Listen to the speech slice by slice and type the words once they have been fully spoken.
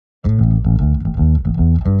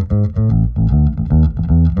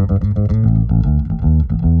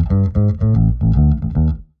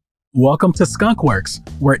Welcome to Skunkworks,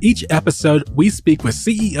 where each episode we speak with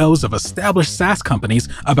CEOs of established SaaS companies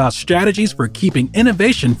about strategies for keeping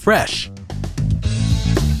innovation fresh.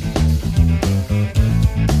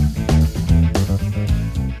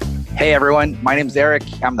 Hey everyone, my name is Eric.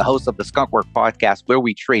 I'm the host of the Skunkworks podcast, where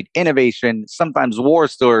we trade innovation, sometimes war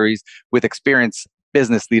stories, with experienced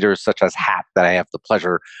business leaders such as Hat, that I have the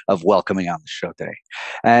pleasure of welcoming on the show today.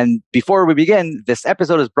 And before we begin, this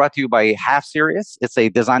episode is brought to you by HalfSerious. It's a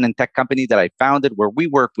design and tech company that I founded where we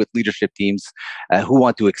work with leadership teams who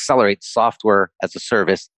want to accelerate software as a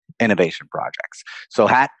service innovation projects. So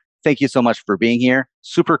Hat, thank you so much for being here.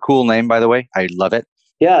 Super cool name, by the way. I love it.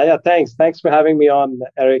 Yeah, thanks. Thanks for having me on,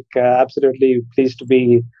 Eric. Absolutely pleased to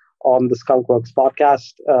be on the Skunkworks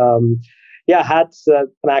podcast. Hat's an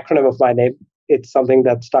acronym of my name. It's something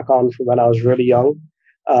that stuck on from when I was really young.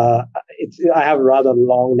 I have a rather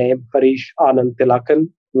long name, Harish Anand Thilakan,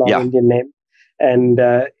 Indian name. And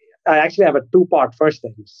I actually have a two-part first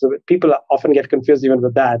name. So people often get confused even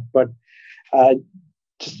with that. But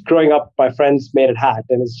just growing up, my friends made it Hat,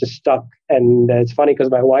 and it's just stuck. And it's funny because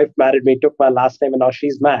my wife married me, took my last name, and now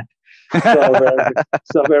she's Matt.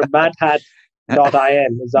 So we're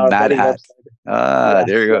matthat.in is our Matt Hat. website.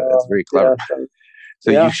 There you go. That's very clever.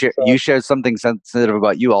 You shared something sensitive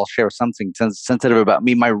about you. I'll share something sensitive about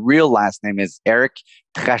me. My real last name is Eric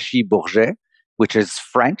Trashy-Bourget, which is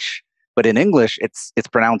French, but in English it's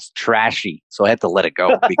pronounced trashy. So I had to let it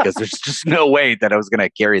go because there's just no way that I was going to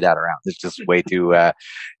carry that around. It's just way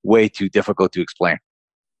too difficult to explain.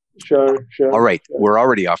 Sure. All right, we're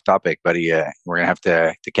already off topic, buddy. We're gonna have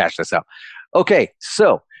to catch this up. Okay,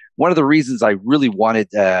 so one of the reasons I really wanted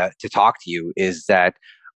to talk to you is that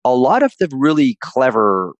a lot of the really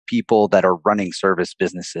clever people that are running service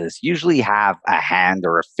businesses usually have a hand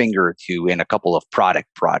or a finger or two in a couple of product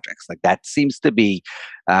projects. Like that seems to be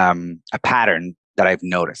a pattern that I've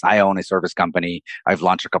noticed. I own a service company. I've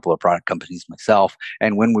launched a couple of product companies myself.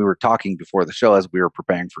 And when we were talking before the show, as we were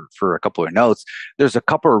preparing for a couple of notes, there's a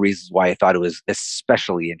couple of reasons why I thought it was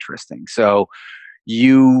especially interesting. So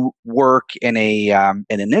you work in an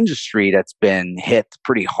industry that's been hit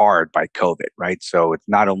pretty hard by COVID, right? So it's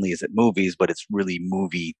not only is it movies, but it's really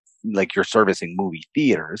movie, like you're servicing movie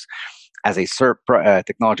theaters as a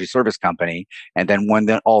technology service company. And then when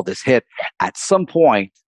all this hit, at some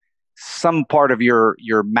point, some part of your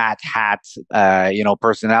Matt Hat,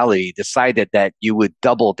 personality decided that you would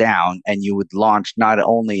double down and you would launch not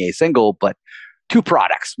only a single, but two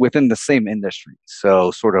products within the same industry.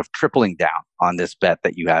 So sort of tripling down on this bet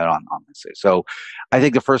that you had on this. So I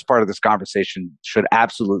think the first part of this conversation should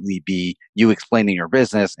absolutely be you explaining your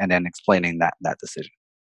business and then explaining that decision.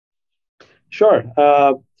 Sure.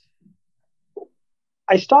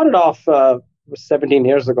 I started off 17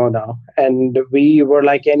 years ago now, and we were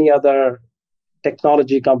like any other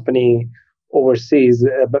technology company overseas,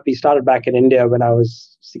 but we started back in India when I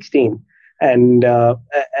was 16. And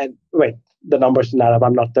wait, the numbers didn't add up.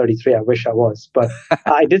 I'm not 33. I wish I was. But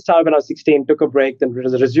I did start when I was 16, took a break, then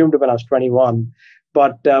resumed when I was 21.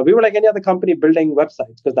 But we were like any other company building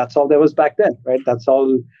websites because that's all there was back then, right? That's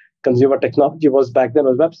all consumer technology was back then,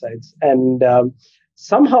 was websites. And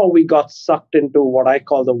somehow we got sucked into what I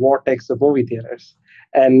call the vortex of movie theaters.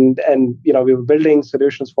 And we were building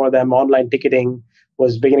solutions for them. Online ticketing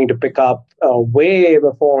was beginning to pick up way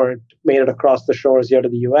before it made it across the shores here to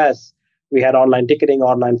the US. We had online ticketing,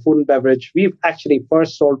 online food and beverage. We've actually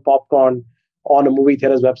first sold popcorn on a movie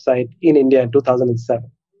theater's website in India in 2007.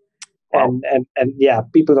 Wow. And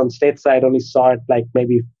people on stateside only saw it like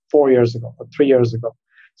maybe 4 years ago or 3 years ago.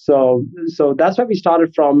 So that's where we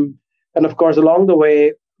started from. And of course, along the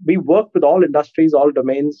way, we worked with all industries, all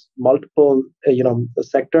domains, multiple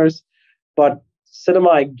sectors. But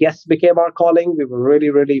cinema, I guess, became our calling. We were really,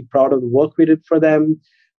 really proud of the work we did for them.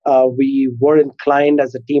 We were inclined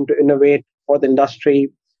as a team to innovate for the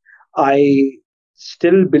industry. I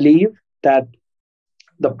still believe that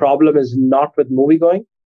the problem is not with movie going,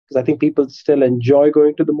 because I think people still enjoy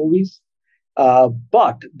going to the movies.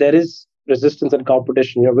 But there is resistance and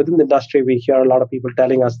competition. Within the industry, we hear a lot of people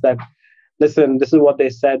telling us that, listen, this is what they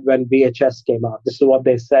said when VHS came out. This is what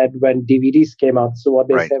they said when DVDs came out. This is what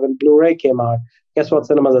they said when Blu-ray came out. Guess what?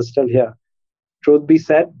 Cinemas are still here. Truth be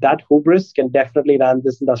said, that hubris can definitely land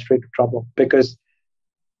this industry to trouble because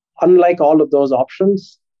unlike all of those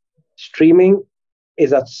options, streaming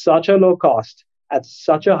is at such a low cost, at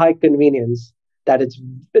such a high convenience that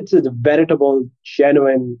it's a veritable,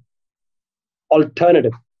 genuine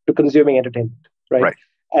alternative to consuming entertainment, right?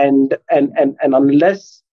 And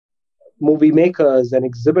unless movie makers and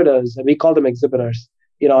exhibitors, and we call them exhibitors,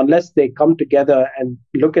 unless they come together and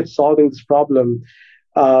look at solving this problem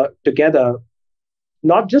together,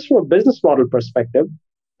 not just from a business model perspective,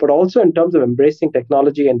 but also in terms of embracing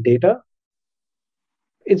technology and data,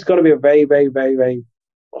 it's going to be a very, very, very, very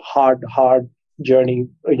hard journey,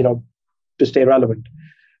 to stay relevant.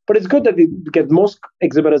 But it's good that because most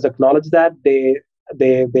exhibitors acknowledge that they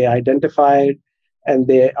identify it, and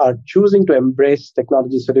they are choosing to embrace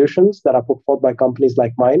technology solutions that are put forth by companies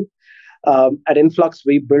like mine. At Influx,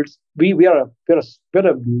 we're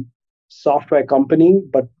a software company,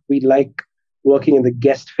 but we like working in the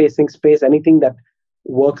guest-facing space, anything that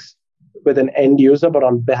works with an end user, but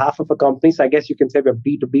on behalf of a company. So I guess you can say we're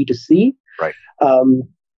B2B2C. Right.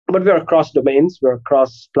 But we're across domains, we're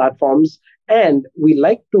across platforms, and we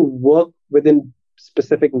like to work within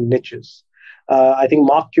specific niches. I think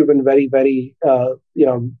Mark Cuban very, very,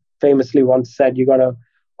 famously once said, you got to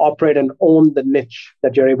operate and own the niche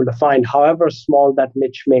that you're able to find, however small that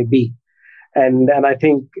niche may be. And I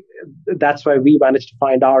think that's why we managed to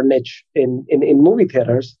find our niche in movie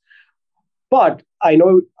theaters. But I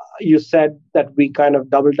know you said that we kind of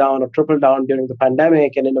doubled down or tripled down during the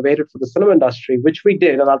pandemic and innovated for the cinema industry, which we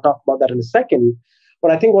did. And I'll talk about that in a second.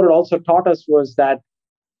 But I think what it also taught us was that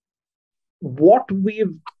what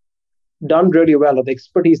we've done really well, or the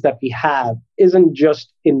expertise that we have, isn't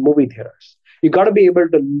just in movie theaters. You got to be able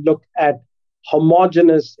to look at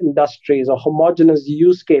homogeneous industries or homogeneous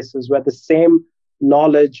use cases where the same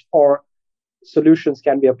knowledge or solutions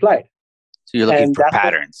can be applied. So you're looking for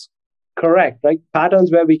patterns. Correct, right?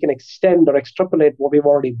 Patterns where we can extend or extrapolate what we've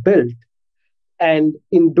already built. And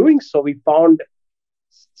in doing so, we found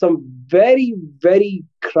some very, very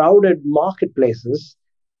crowded marketplaces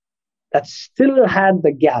that still had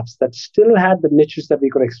the gaps, that still had the niches that we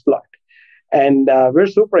could exploit. And we're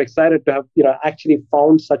super excited to have, actually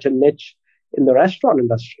found such a niche in the restaurant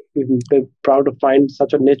industry. We've been proud to find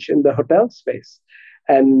such a niche in the hotel space.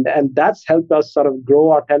 And that's helped us sort of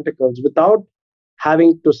grow our tentacles without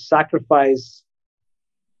having to sacrifice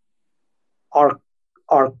our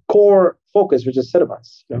core focus, which is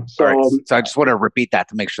cinemas. So, right. So I just want to repeat that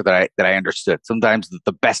to make sure that I understood. Sometimes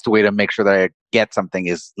the best way to make sure that I get something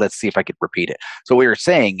is, let's see if I could repeat it. So what you're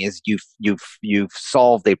saying is you've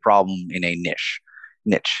solved a problem in a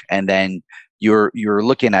niche, and then you're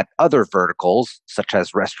looking at other verticals such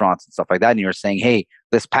as restaurants and stuff like that, and you're saying, hey,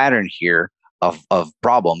 this pattern here of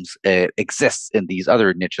problems exists in these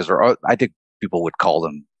other niches, or I think people would call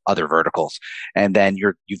them other verticals, and then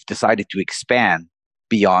you've decided to expand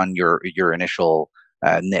beyond your initial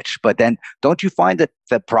niche. But then don't you find that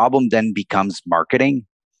the problem then becomes marketing?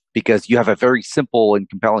 Because you have a very simple and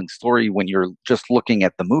compelling story when you're just looking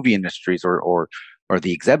at the movie industries or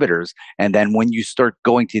the exhibitors. And then when you start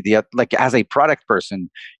going to like as a product person,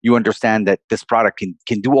 you understand that this product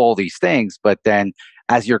can do all these things. But then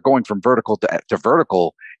as you're going from vertical to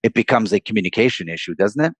vertical, it becomes a communication issue,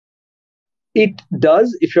 doesn't it? It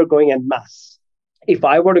does if you're going en masse. If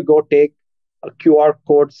I were to go take a QR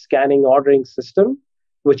code scanning ordering system,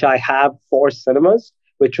 which I have for cinemas,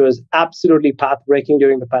 which was absolutely path-breaking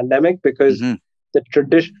during the pandemic because the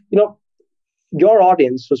tradition, your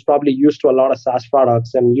audience was probably used to a lot of SaaS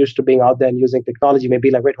products and used to being out there and using technology may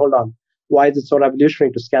be like, wait, hold on. Why is it so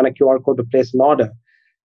revolutionary to scan a QR code to place an order?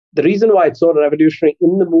 The reason why it's so revolutionary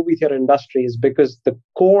in the movie theater industry is because the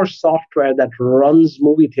core software that runs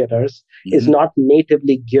movie theaters is not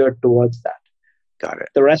natively geared towards that. Got it.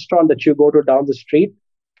 The restaurant that you go to down the street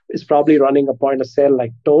is probably running a point of sale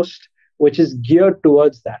like Toast, which is geared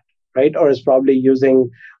towards that, right? Or is probably using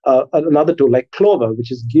another tool like Clover,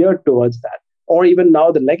 which is geared towards that. Or even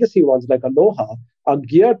now the legacy ones like Aloha are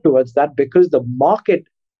geared towards that because the market,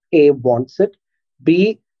 A, wants it,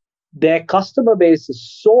 B, their customer base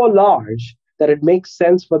is so large that it makes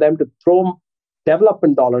sense for them to throw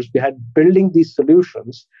development dollars behind building these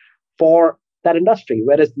solutions for that industry.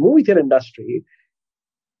 Whereas the movie theater industry,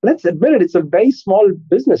 let's admit it, it's a very small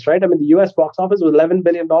business, right? I mean, the US box office was $11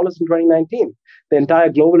 billion in 2019. The entire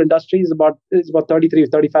global industry is about $33 or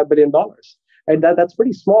 $35 billion. And that's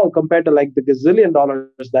pretty small compared to like the gazillion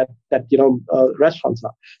dollars that restaurants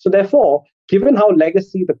are. So therefore, given how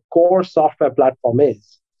legacy the core software platform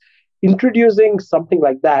is, introducing something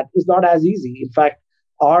like that is not as easy. In fact,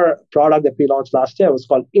 our product that we launched last year was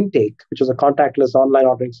called Intake, which was a contactless online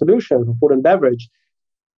ordering solution for food and beverage.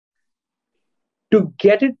 To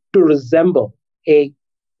get it to resemble a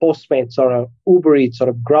Postmates or a Uber Eats or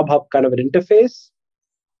a Grubhub kind of an interface,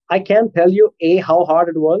 I can't tell you A, how hard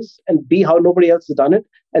it was, and B, how nobody else has done it,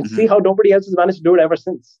 and C, how nobody else has managed to do it ever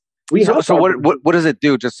since. So what does it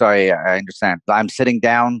do? Just so I understand. I'm sitting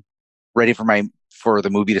down, ready for the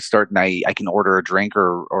movie to start, and I can order a drink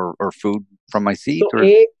or food from my seat?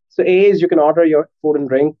 So A is you can order your food and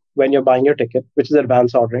drink when you're buying your ticket, which is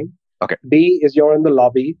advance ordering. Okay. B is you're in the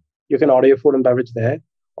lobby, you can order your food and beverage there.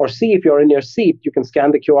 Or C, if you're in your seat, you can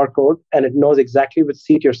scan the QR code and it knows exactly which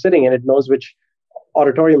seat you're sitting in. It knows which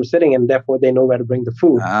auditorium you're sitting in, therefore they know where to bring the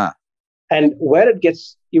food. And where it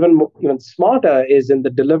gets even smarter is in the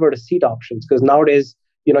delivered seat options, because nowadays,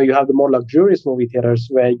 you have the more luxurious movie theaters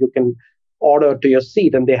where you can order to your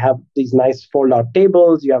seat and they have these nice fold-out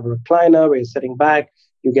tables. You have a recliner where you're sitting back.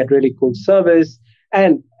 You get really cool service.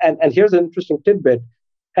 And here's an interesting tidbit.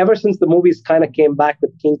 Ever since the movies kind of came back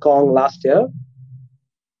with King Kong last year,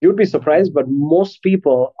 you'd be surprised, but most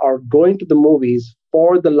people are going to the movies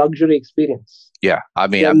for the luxury experience. Yeah, I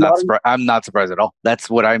mean, I'm not surprised at all. That's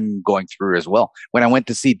what I'm going through as well. When I went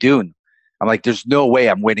to see Dune, I'm like, there's no way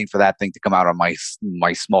I'm waiting for that thing to come out on my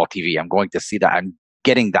small TV. I'm going to see that. I'm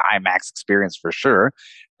getting the IMAX experience for sure.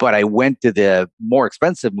 But I went to the more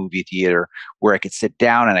expensive movie theater where I could sit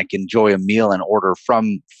down and I can enjoy a meal and order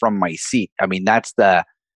from my seat. I mean,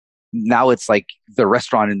 now it's like the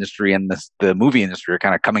restaurant industry and the movie industry are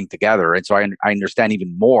kind of coming together. And so I understand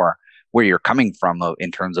even more where you're coming from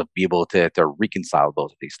in terms of be able to reconcile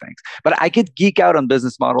both of these things. But I could geek out on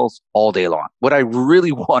business models all day long. What I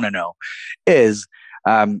really want to know is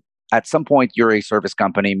at some point you're a service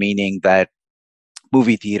company, meaning that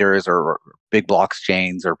movie theaters or big blocks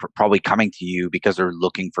chains are probably coming to you because they're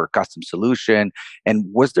looking for a custom solution. And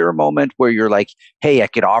was there a moment where you're like, hey, I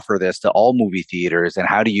could offer this to all movie theaters? And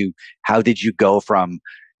how did you go from,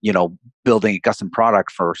 building a custom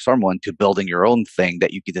product for someone to building your own thing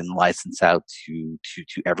that you could then license out to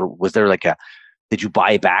was there did you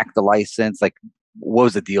buy back the license? Like, what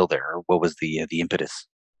was the deal there? What was the impetus?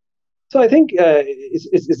 So I think it's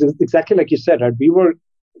exactly like you said, right?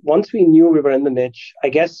 Once we knew we were in the niche, I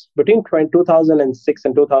guess between 2006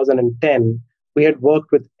 and 2010, we had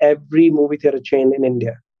worked with every movie theater chain in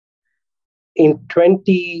India. In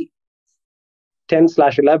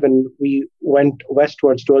 2010/11, we went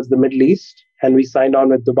westwards towards the Middle East and we signed on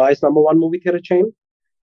with Dubai's #1 movie theater chain.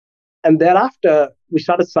 And thereafter, we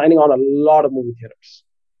started signing on a lot of movie theaters.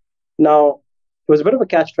 Now, it was a bit of a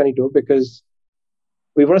catch-22 because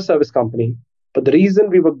we were a service company, but the reason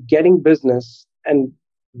we were getting business and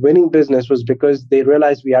winning business was because they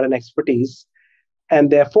realized we had an expertise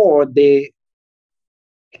and therefore they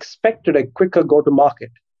expected a quicker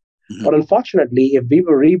go-to-market. Mm-hmm. But unfortunately, if we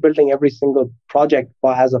were rebuilding every single project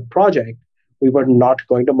as a project, we were not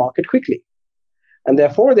going to market quickly. And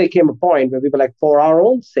therefore, there came a point where we were like, for our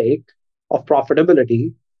own sake of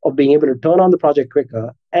profitability, of being able to turn on the project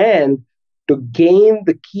quicker, and to gain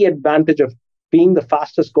the key advantage of being the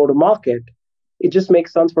fastest go-to-market, it just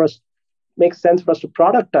makes sense for us to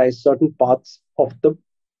productize certain parts of the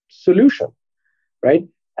solution, right?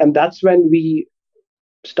 And that's when we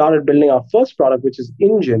started building our first product, which is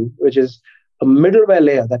Engine, which is a middleware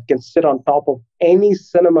layer that can sit on top of any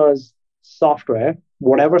cinema's software,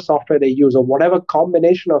 whatever software they use, or whatever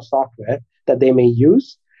combination of software that they may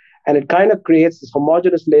use. And it kind of creates this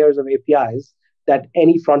homogeneous layers of APIs that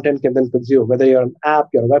any front end can then consume, whether you're an app,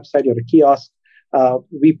 you're a website, you're a kiosk.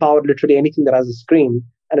 We powered literally anything that has a screen,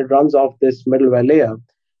 and it runs off this middleware layer.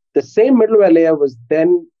 The same middleware layer was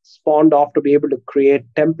then spawned off to be able to create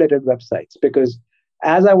templated websites, because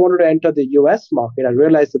as I wanted to enter the US market, I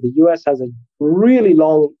realized that the US has a really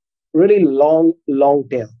long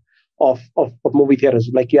tail of movie theaters.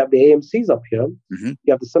 Like you have the AMCs up here, mm-hmm.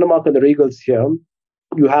 You have the Cinemark and the Regals here,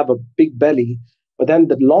 you have a big belly, but then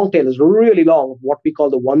the long tail is really long, what we call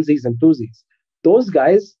the onesies and twosies. Those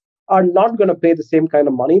guys are not going to pay the same kind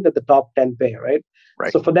of money that the top 10 pay, right?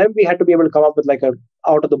 So for them, we had to be able to come up with like a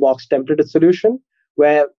out-of-the-box templated solution,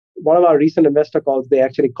 where one of our recent investor calls, they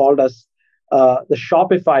actually called us the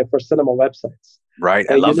Shopify for cinema websites. Right.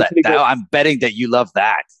 I love that. I'm betting that you love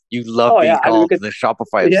that. You love being called the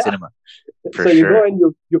Shopify of cinema. So you go and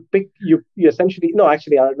you pick, you essentially, no,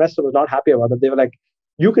 actually our investor was not happy about it. They were like,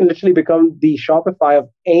 you can literally become the Shopify of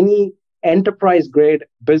any enterprise grade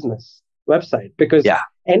business website, because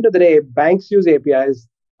end of the day, banks use APIs,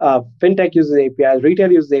 fintech uses APIs,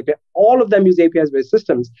 retail uses APIs, all of them use APIs-based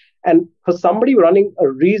systems. And for somebody running a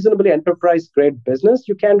reasonably enterprise-grade business,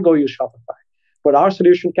 you can go use Shopify. But our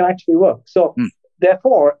solution can actually work. So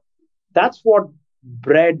therefore, that's what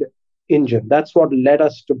bred Engine. That's what led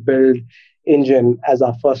us to build Engine as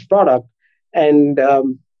our first product. And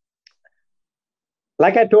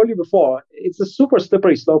like I told you before, it's a super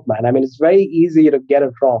slippery slope, man. I mean, it's very easy to get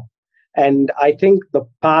it wrong. And I think the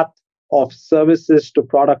path of services to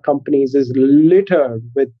product companies is littered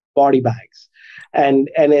with body bags. And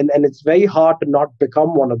it's very hard to not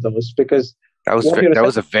become one of those, because What you're That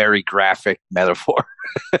was a very graphic metaphor.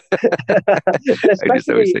 I just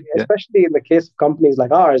always say, yeah, especially in the case of companies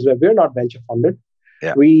like ours, where we're not venture funded,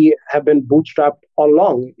 yeah. we have been bootstrapped all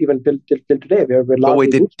along, even till today. We're But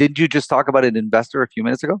wait, largely didn't you just talk about an investor a few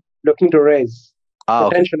minutes ago? looking to raise Ah, okay,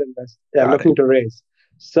 potential invest. Yeah, got it. looking to raise.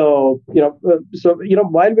 So while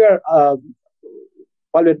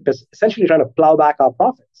we're essentially trying to plow back our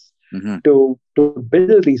profits Hmm. to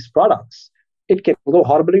build these products, it can go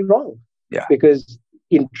horribly wrong Yeah, because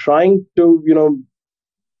in trying to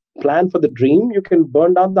plan for the dream, you can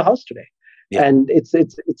burn down the house today. yeah. And it's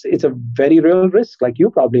a very real risk, like you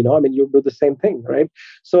probably know. I mean, you do the same thing, right?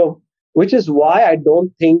 So, which is why I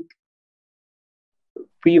don't think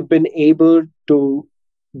we've been able to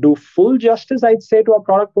do full justice, I'd say, to our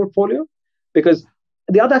product portfolio, because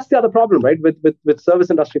that's the other problem, right? With service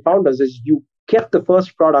industry founders is you get the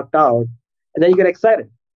first product out, and then you get excited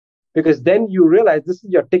because then you realize this is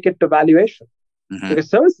your ticket to valuation. Hmm. Because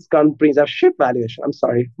services companies have ship valuation. I'm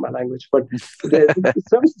sorry for my language, but the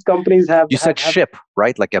services companies You said have ship,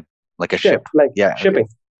 right? Like a ship. like Yeah. Okay. shipping,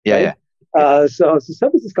 Yeah, right? yeah, yeah. So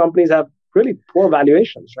services companies have really poor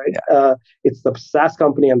valuations, right? Yeah. It's the SaaS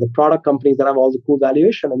company and the product companies that have all the cool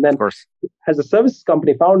valuation. And Of then, course. as a services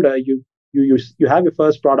company founder, you have your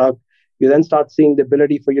first product. You then start seeing the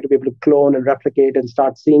ability for you to be able to clone and replicate and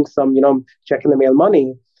start seeing some, check in the mail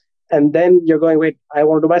money. And then you're going, wait, I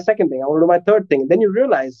want to do my second thing. I want to do my third thing. And then you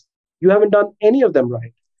realize you haven't done any of them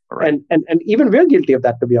right. Right. And even we're guilty of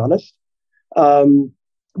that, to be honest.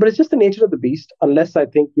 But it's just the nature of the beast, unless I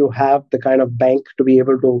think you have the kind of bank to be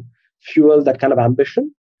able to fuel that kind of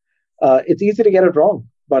ambition. It's easy to get it wrong.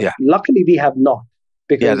 But Yeah. luckily, we have not.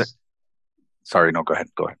 Yeah. Because, Sorry, no, go ahead.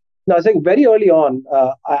 Go ahead. no, I think very early on,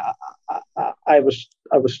 I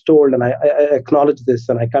was told, and I acknowledged this,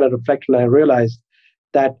 and I kind of reflected, and I realized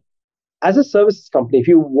that as a services company, if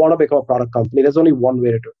you want to become a product company, there's only one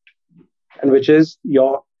way to do it, and which is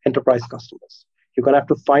your enterprise customers. You're going to have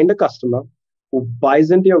to find a customer who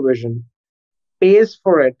buys into your vision, pays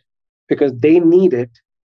for it because they need it,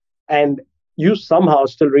 and you somehow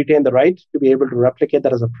still retain the right to be able to replicate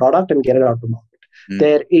that as a product and get it out to market.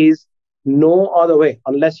 There is no other way,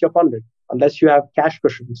 unless you're funded, unless you have cash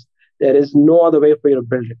cushions. There is no other way for you to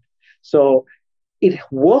build it. So it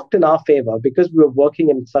worked in our favor because we were working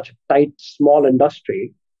in such a tight, small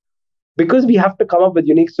industry. Because we have to come up with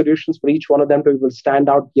unique solutions for each one of them to be able to stand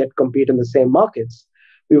out yet compete in the same markets,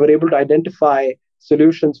 we were able to identify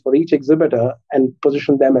solutions for each exhibitor and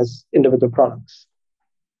position them as individual products.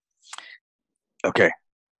 Okay,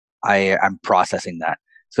 I'm processing that.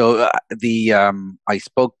 So I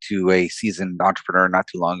spoke to a seasoned entrepreneur not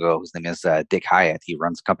too long ago. His name is Dick Hyatt. He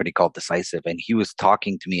runs a company called Decisive, and he was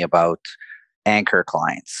talking to me about anchor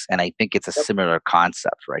clients, and I think it's a similar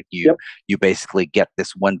concept, right? You basically get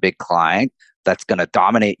this one big client that's going to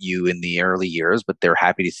dominate you in the early years, but they're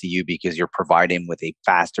happy to see you because you're providing with a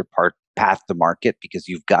faster path to market because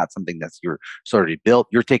you've got something that's you're sort of built.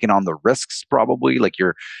 You're taking on the risks probably, like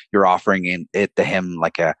you're offering it to him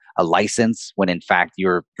like a license when in fact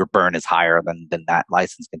your burn is higher than that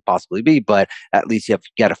license can possibly be. But at least you have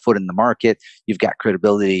got a foot in the market. You've got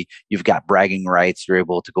credibility. You've got bragging rights. You're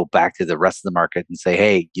able to go back to the rest of the market and say,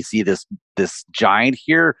 hey, you see this giant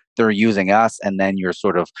here? They're using us, and then you're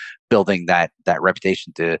sort of building that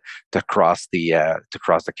reputation to cross the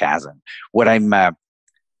chasm. What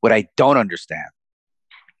I don't understand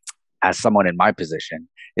as someone in my position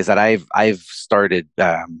is that I've started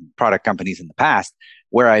product companies in the past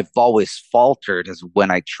where I've always faltered is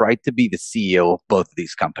when I tried to be the CEO of both of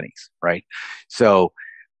these companies, right? So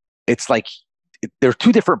it's like they're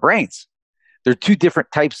two different brains. They're two different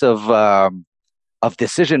types of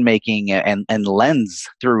decision making and lens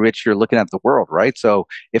through which you're looking at the world, right? So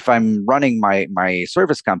if I'm running my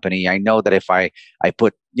service company, I know that if I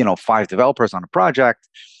put 5 developers on a project,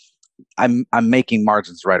 I'm making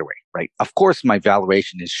margins right away, right? Of course, my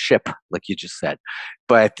valuation is ship, like you just said,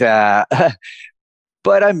 but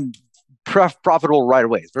but I'm profitable right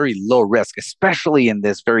away. It's very low risk, especially in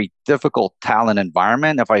this very difficult talent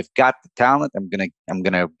environment. If I've got the talent, I'm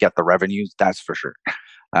gonna get the revenues. That's for sure.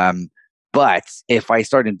 But if I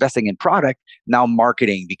start investing in product, now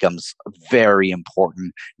marketing becomes very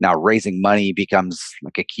important. Now raising money becomes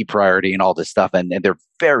like a key priority and all this stuff. And they're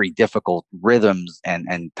very difficult rhythms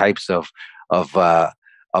and types of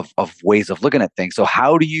ways of looking at things. So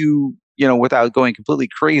how do you, without going completely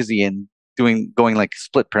crazy and going like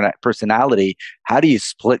split personality, how do you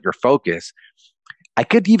split your focus? I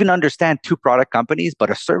could even understand 2 product companies, but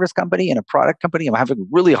a service company and a product company, I'm having a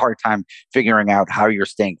really hard time figuring out how you're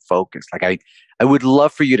staying focused. Like I would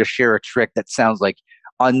love for you to share a trick that sounds like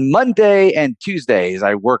on Monday and Tuesdays,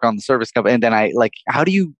 I work on the service company. And then how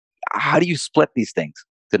do you split these things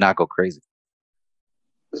to not go crazy?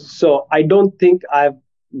 So I don't think I've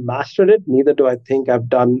mastered it. Neither do I think I've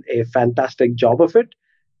done a fantastic job of it.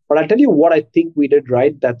 But I'll tell you what I think we did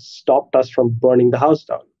right that stopped us from burning the house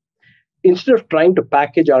down. Instead of trying to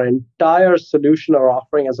package our entire solution or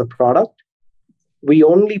offering as a product, we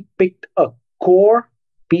only picked a core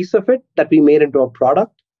piece of it that we made into a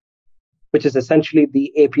product, which is essentially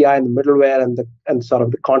the API and the middleware and sort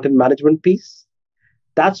of the content management piece.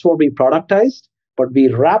 That's what we productized, but we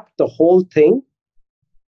wrapped the whole thing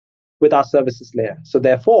with our services layer. So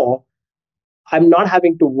therefore, I'm not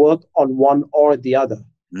having to work on one or the other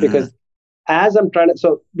because as I'm trying to,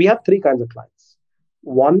 so we have three kinds of clients.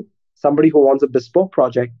 One, somebody who wants a bespoke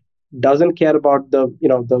project, doesn't care about the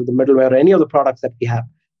middleware or any of the products that we have.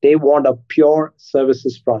 They want a pure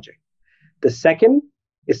services project. The second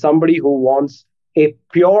is somebody who wants a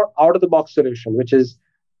pure out-of-the-box solution, which is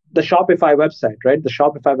the Shopify website, right? The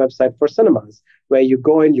Shopify website for cinemas, where you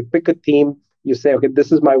go in, you pick a theme, you say, okay,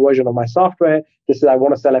 this is my version of my software. I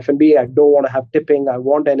want to sell F&B. I don't want to have tipping. I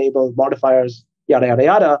want to enable modifiers, yada, yada,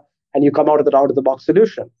 yada. And you come out with an out-of-the-box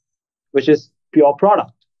solution, which is pure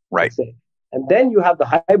product. Right. Say. And then you have the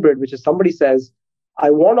hybrid, which is somebody says, I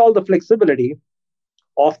want all the flexibility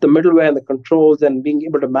of the middleware and the controls and being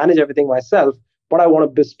able to manage everything myself, but I want a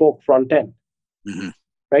bespoke front end.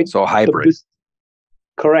 Right? So hybrid.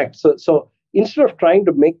 Correct. So instead of trying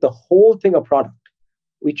to make the whole thing a product,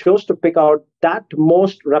 we chose to pick out that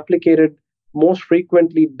most replicated, most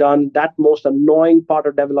frequently done, that most annoying part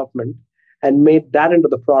of development and made that into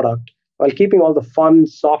the product while keeping all the fun,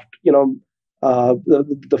 soft,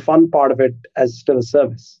 the fun part of it as still a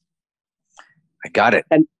service. I got it.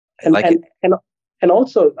 And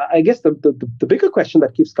also, I guess the bigger question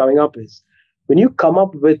that keeps coming up is when you come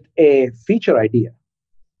up with a feature idea,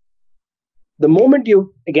 the moment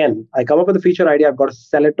I come up with a feature idea, I've got to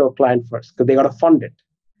sell it to a client first because they got to fund it.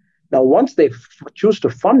 Now, once they choose to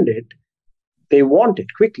fund it, they want it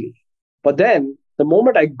quickly. But then the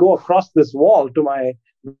moment I go across this wall to my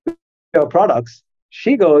products,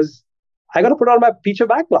 she goes, I got to put on my feature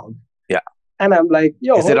backlog. Yeah. And I'm like,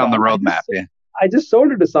 is it on the roadmap? I just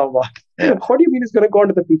sold it to someone. Yeah. What do you mean it's going to go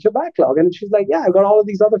into the feature backlog? And she's like, yeah, I've got all of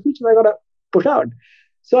these other features I got to push out.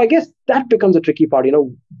 So I guess that becomes a tricky part.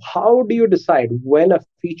 How do you decide when a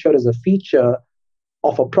feature is a feature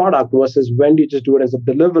of a product versus when do you just do it as a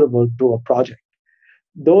deliverable to a project?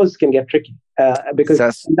 Those can get tricky because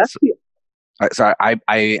that's the. So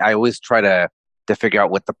I always try to figure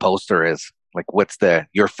out what the poster is. Like what's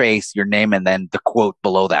your face, your name, and then the quote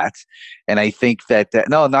below that. And I think that,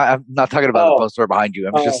 I'm not talking about the poster behind you.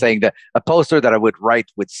 I'm just saying that a poster that I would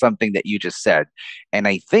write with something that you just said. And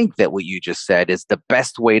I think that what you just said is the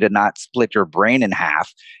best way to not split your brain in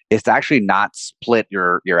half is to actually not split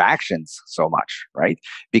your actions so much, right?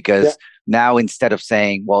 Because now instead of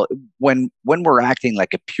saying, well, when we're acting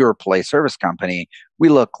like a pure play service company, we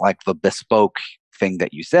look like the bespoke thing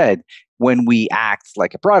that you said. When we act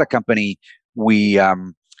like a product company, we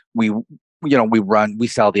sell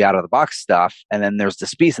the out of the box stuff, and then there's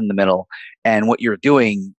this piece in the middle. And what you're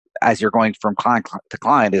doing as you're going from client to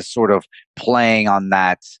client is sort of playing on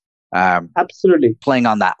that, absolutely playing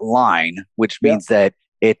on that line, which means that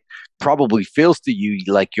it probably feels to you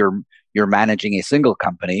like you're managing a single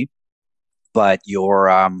company, but you're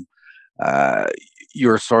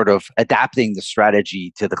sort of adapting the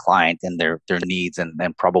strategy to the client and their needs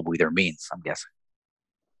and probably their means, I'm guessing.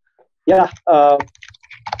 Yeah. I'm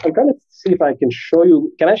trying to see if I can show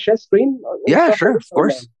you. Can I share screen? Yeah, sure. Of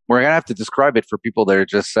course. We're going to have to describe it for people that are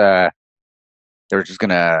just going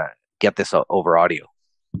to get this over audio.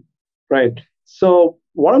 Right. So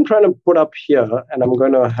what I'm trying to put up here, and I'm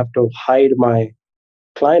going to have to hide my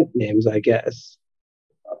client names, I guess.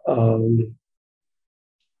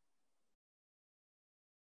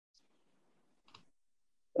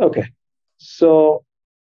 Okay. So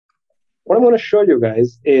what I'm going to show you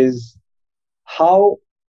guys is how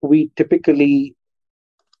we typically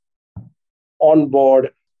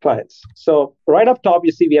onboard clients. So right up top,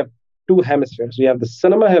 you see we have two hemispheres. We have the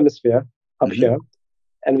cinema hemisphere up here,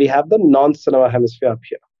 and we have the non-cinema hemisphere up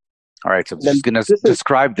here. All right. So I'm just going to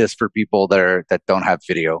describe this for people that don't have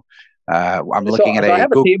video. I'm looking at I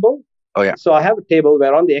have a table. Oh, yeah. So I have a table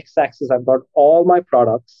where on the x-axis, I've got all my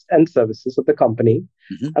products and services of the company.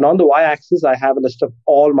 And on the y-axis, I have a list of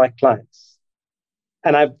all my clients.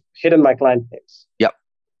 And I've hidden my client names. Yep.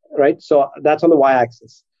 Right? So that's on the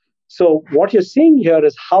y-axis. So what you're seeing here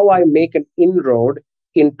is how I make an inroad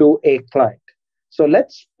into a client. So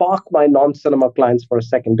let's park my non-cinema clients for a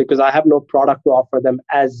second because I have no product to offer them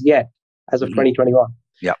as yet, as of 2021.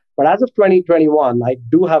 Yeah. But as of 2021, I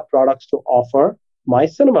do have products to offer my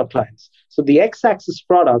cinema clients. So the x-axis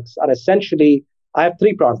products are essentially, I have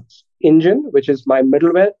three products. Engine, which is my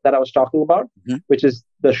middleware that I was talking about, which is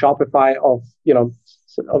the Shopify of,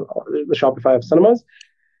 the Shopify of cinemas.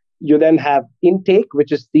 You then have Intake,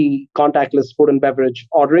 which is the contactless food and beverage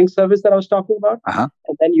ordering service that I was talking about.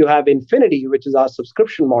 And then you have Infinity, which is our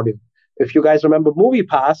subscription module. If you guys remember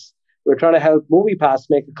MoviePass, we're trying to help MoviePass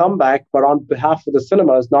make a comeback, but on behalf of the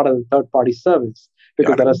cinemas, not as a third-party service,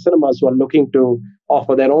 because there are cinemas who are looking to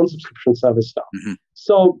offer their own subscription service now.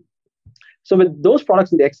 So with those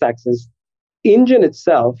products in the x-axis, Engine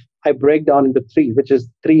itself, I break down into three, which is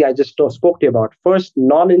three I just spoke to you about. First,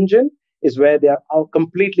 non-Engine is where they are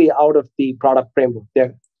completely out of the product framework.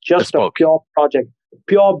 They're just bespoke. A pure project,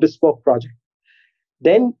 pure bespoke project.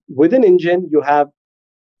 Then within Engine, you have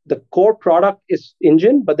the core product is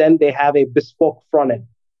Engine, but then they have a bespoke front end.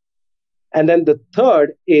 And then the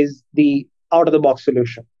third is the out-of-the-box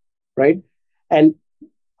solution, right? And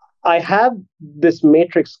I have this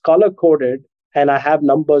matrix color-coded, and I have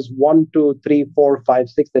numbers 1, 2, 3, 4, 5,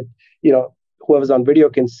 6 that whoever's on video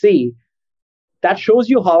can see. That shows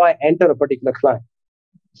you how I enter a particular client.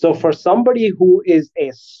 So for somebody who is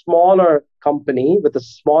a smaller company with a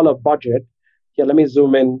smaller budget, let me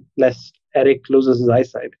zoom in lest Eric loses his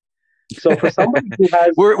eyesight. So for somebody who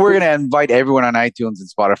has... We're going to invite everyone on iTunes and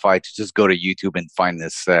Spotify to just go to YouTube and find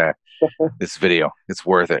this this video. It's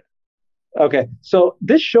worth it. Okay. So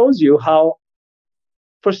this shows you how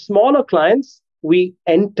for smaller clients, we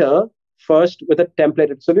enter first with a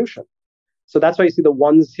templated solution. So that's why you see the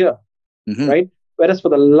ones here. Right? Whereas for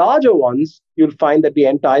the larger ones, you'll find that we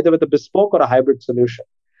enter either with a bespoke or a hybrid solution.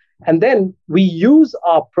 And then we use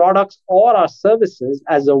our products or our services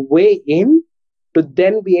as a way in to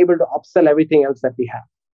then be able to upsell everything else that we have.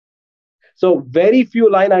 So very few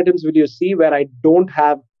line items will you see where I don't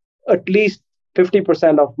have at least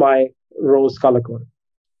 50% of my rows color-coded.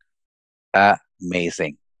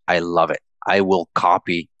 Amazing. I love it. I will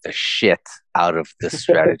copy the shit out of this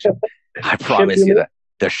strategy. I promise you that.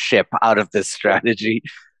 The ship out of this strategy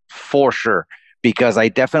for sure, because I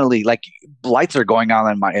definitely lights are going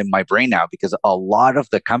on in my brain now, because a lot of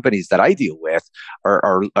the companies that I deal with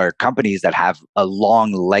are companies that have a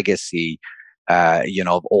long legacy,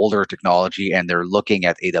 of older technology, and they're looking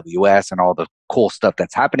at AWS and all the cool stuff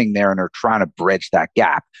that's happening there, and they're trying to bridge that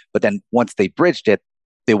gap. But then once they bridged it,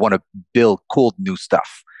 they want to build cool new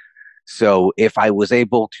stuff. So if I was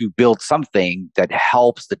able to build something that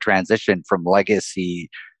helps the transition from legacy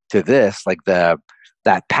to this,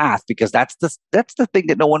 that path, because that's the thing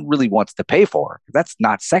that no one really wants to pay for. That's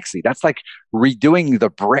not sexy. That's like redoing the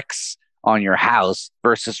bricks on your house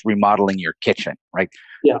versus remodeling your kitchen, right?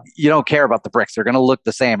 Yeah. You don't care about the bricks. They're going to look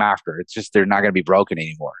the same after. It's just they're not going to be broken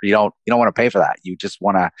anymore. You don't want to pay for that. You just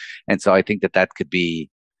want to. And so I think that could be,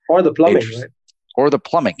 or the plumbing, right? Or the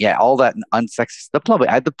plumbing, yeah, all that unsexy. The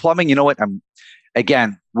plumbing. You know what?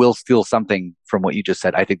 We'll steal something from what you just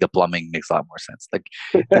said. I think the plumbing makes a lot more sense.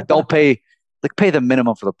 Don't pay the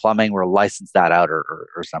minimum for the plumbing, or license that out,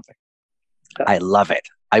 or something. I love it.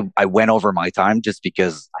 I went over my time just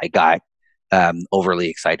because I got overly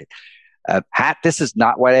excited. Hat, this is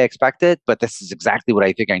not what I expected, but this is exactly what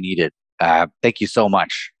I think I needed. Thank you so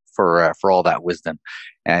much for all that wisdom.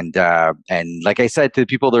 And like I said to the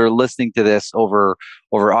people that are listening to this over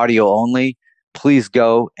audio only, please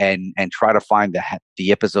go and try to find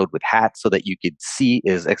the episode with Hat so that you could see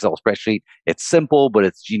his Excel spreadsheet. It's simple, but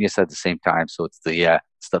it's genius at the same time. So it's the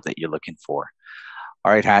stuff that you're looking for.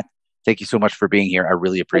 All right, Hat, thank you so much for being here. I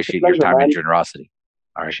really appreciate your time and generosity.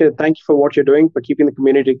 All right. Thank you for what you're doing, for keeping the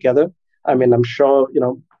community together. I mean, I'm sure,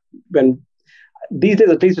 when these days,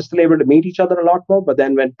 at least we're still able to meet each other a lot more. But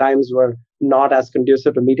then when times were not as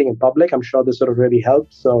conducive to meeting in public, I'm sure this sort of really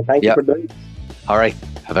helped. So thank you for doing it. All right.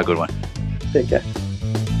 Have a good one. Take care.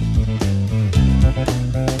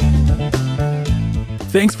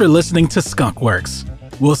 Thanks for listening to Skunkworks.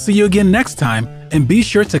 We'll see you again next time, and be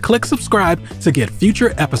sure to click subscribe to get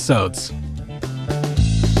future episodes.